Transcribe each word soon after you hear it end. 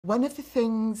one of the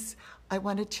things I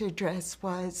wanted to address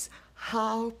was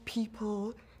how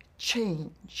people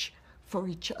change for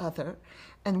each other,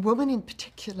 and women in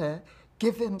particular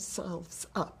give themselves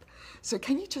up. So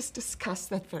can you just discuss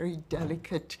that very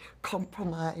delicate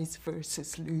compromise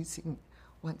versus losing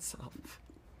oneself?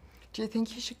 Do you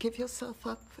think you should give yourself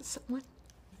up for someone?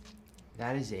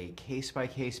 That is a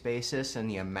case-by-case basis, and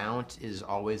the amount is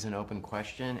always an open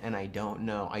question, and I don't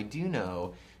know. I do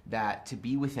know that to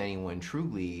be with anyone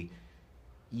truly,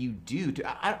 you do.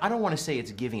 I don't want to say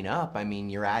it's giving up. I mean,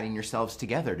 you're adding yourselves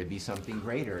together to be something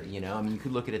greater, you know? I mean, you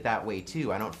could look at it that way,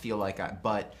 too. I don't feel like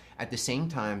but at the same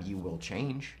time, you will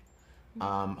change.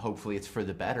 Hopefully it's for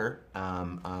the better.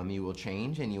 You will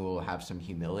change, and you will have some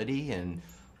humility, and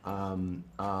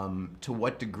to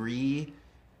what degree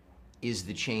is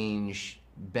the change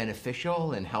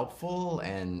beneficial and helpful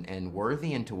and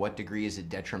worthy, and to what degree is it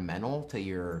detrimental to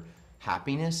your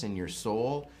happiness and your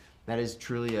soul? That is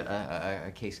truly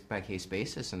a case-by-case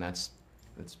basis, and that's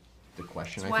the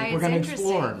question I think we're going to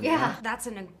explore. Yeah, that's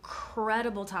an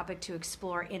incredible topic to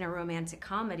explore in a romantic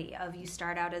comedy, of you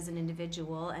start out as an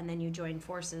individual and then you join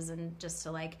forces, and just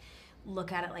to like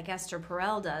look at it like Esther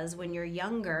Perel does. When you're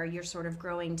younger, you're sort of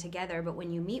growing together, but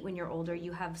when you meet when you're older,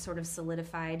 you have sort of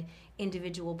solidified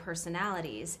individual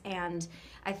personalities. And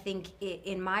I think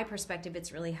in my perspective,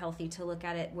 it's really healthy to look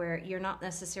at it where you're not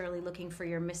necessarily looking for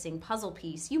your missing puzzle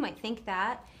piece. You might think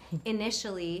that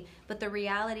initially, but the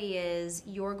reality is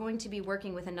you're going to be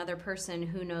working with another person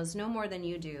who knows no more than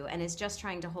you do and is just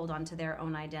trying to hold on to their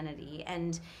own identity.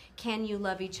 And can you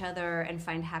love each other and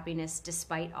find happiness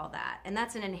despite all that? And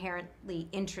that's an inherently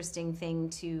interesting thing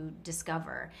to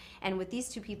discover. And with these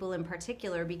two people in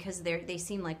particular, because they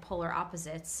seem like polar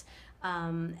opposites,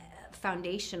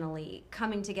 foundationally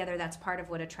coming together, that's part of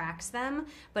what attracts them,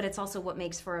 but it's also what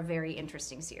makes for a very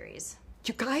interesting series.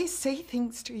 You guys say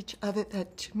things to each other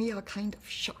that to me are kind of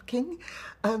shocking,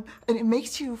 and it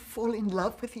makes you fall in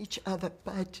love with each other,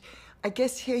 but I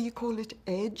guess here you call it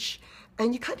edge,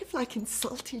 and you kind of like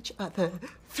insult each other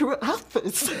throughout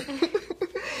this.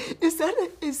 Is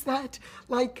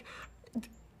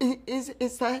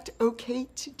that okay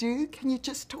to do? Can you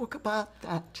just talk about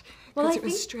that? Because it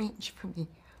was strange for me.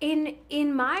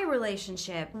 In my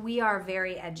relationship, we are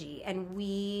very edgy, and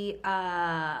we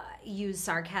use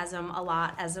sarcasm a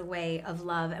lot as a way of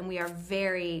love, and we are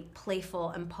very playful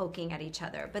and poking at each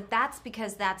other. But that's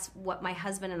because that's what my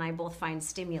husband and I both find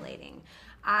stimulating.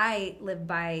 I live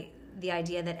by the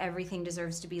idea that everything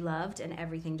deserves to be loved and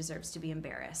everything deserves to be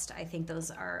embarrassed. I think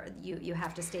those are, you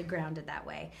have to stay grounded that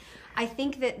way. I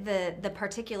think that the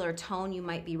particular tone you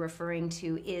might be referring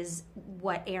to is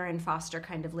what Erin Foster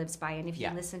kind of lives by. And if you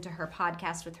listen to her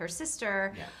podcast with her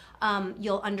sister,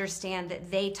 you'll understand that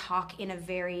they talk in a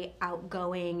very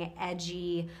outgoing,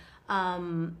 edgy,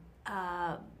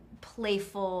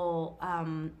 playful,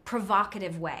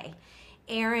 provocative way.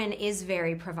 Erin is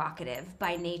very provocative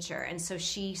by nature, and so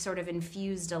she sort of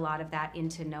infused a lot of that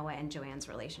into Noah and Joanne's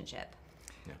relationship.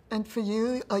 Yeah. And for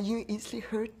you, are you easily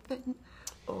hurt then?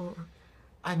 Or?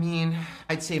 I mean,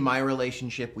 I'd say my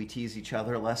relationship, we tease each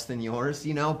other less than yours,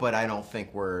 you know, but I don't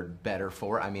think we're better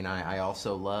for it. I mean, I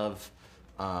also love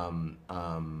a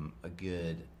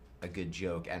good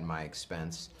joke at my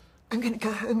expense. I'm going to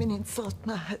go home and insult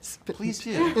my husband. Please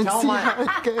do. And see how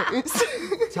it goes.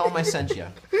 Tell him I sent you.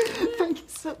 Thank you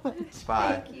so much.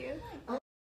 Bye. Thank you.